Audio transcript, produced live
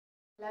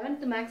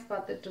11th max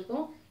பார்த்துட்டு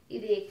இருக்கோம்.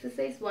 இது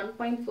exercise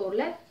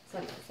 1.4ல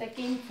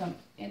second sum.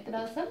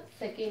 எத்தனாவது sum?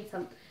 Second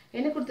sum.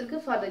 என்ன கொடுத்திருக்கு?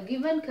 For the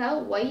given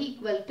curve y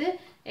equal to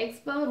x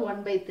power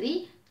 1 by 3,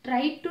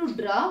 try to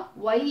draw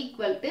y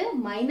equal to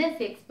minus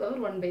x power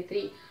 1 by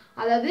 3.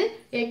 அதாவது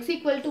x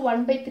equal to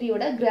 1 by 3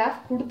 ஓட graph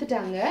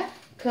கொடுத்துட்டாங்க.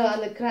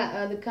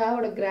 அந்த curve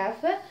ஓட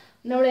graph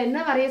நம்மள என்ன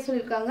வரைய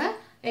சொல்லிருக்காங்க?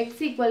 x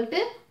equal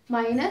to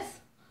minus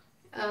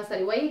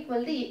y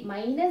equal to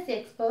minus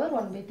x power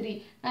 1 by 3.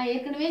 நான்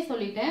ஏற்கனவே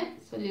சொல்லிட்டேன்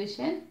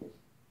solution.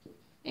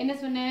 என்ன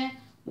சொன்னேன்?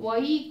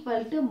 y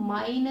equal to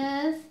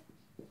minus,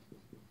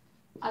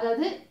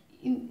 அதாவது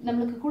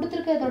நம்மளுக்கு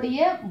கொடுத்திருக்கிறதோடைய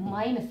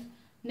மைனஸ்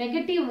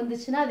நெகட்டிவ்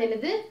வந்துச்சுன்னா அது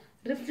என்னது?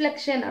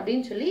 ரிஃப்ளெக்ஷன்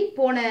அப்படின்னு சொல்லி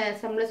போன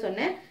சம்ல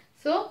சொன்னேன்.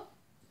 So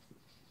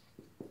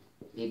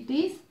it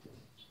is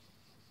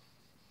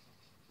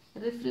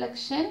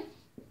reflection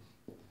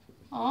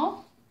of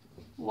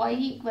y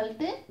equal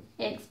to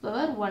x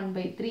power 1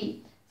 by 3.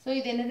 So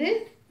இது என்னது?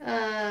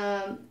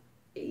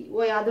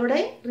 அதோட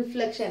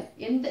ரிஃப்ளெக்ஷன்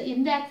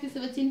எந்த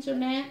ஆக்சிஸ் வச்சுன்னு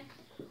சொன்னேன்?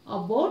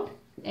 about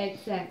x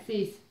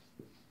axis.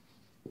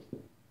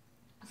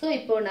 So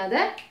இப்போ நான்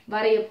அதை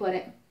வரைய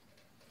போறேன்.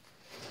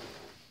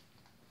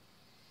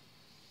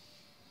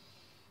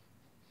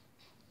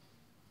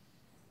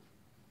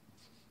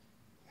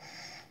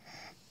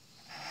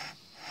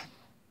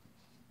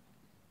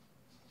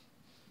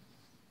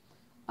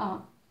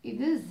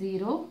 இது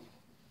 0,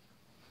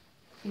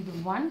 இது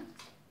 1,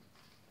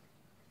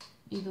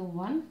 இது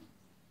 1,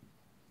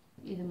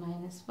 இது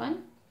 -1,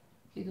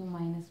 இது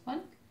 -1.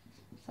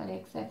 sorry,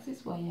 x axis,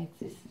 y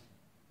axis.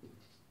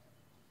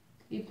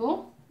 இப்போ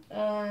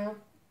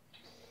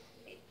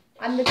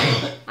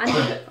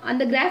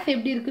அந்த கிராஃப்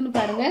எப்படி இருக்குன்னு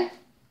பாருங்க.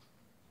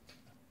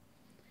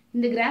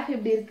 இந்த கிராஃப்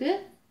எப்படி இருக்கு?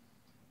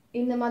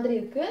 இந்த மாதிரி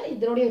இருக்கு.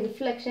 இதோட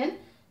ரிஃப்ளெக்ஷன்.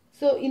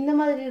 சோ இந்த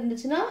மாதிரி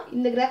இருந்துச்சுன்னா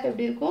இந்த கிராஃப்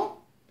எப்படி இருக்கும்?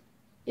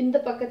 இந்த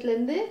பக்கத்துல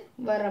இருந்து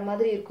வர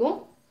மாதிரி இருக்கும்.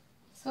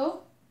 சோ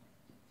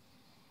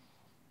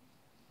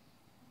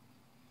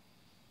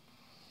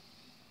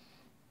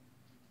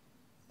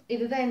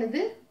இதுதான்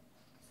என்னது?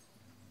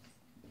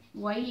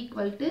 y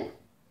equal to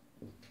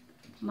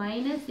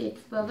minus x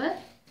power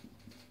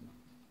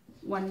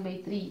 1 by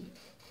 3.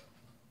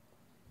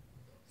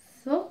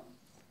 So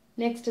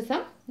next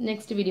sum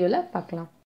next video la பார்க்கலாம்.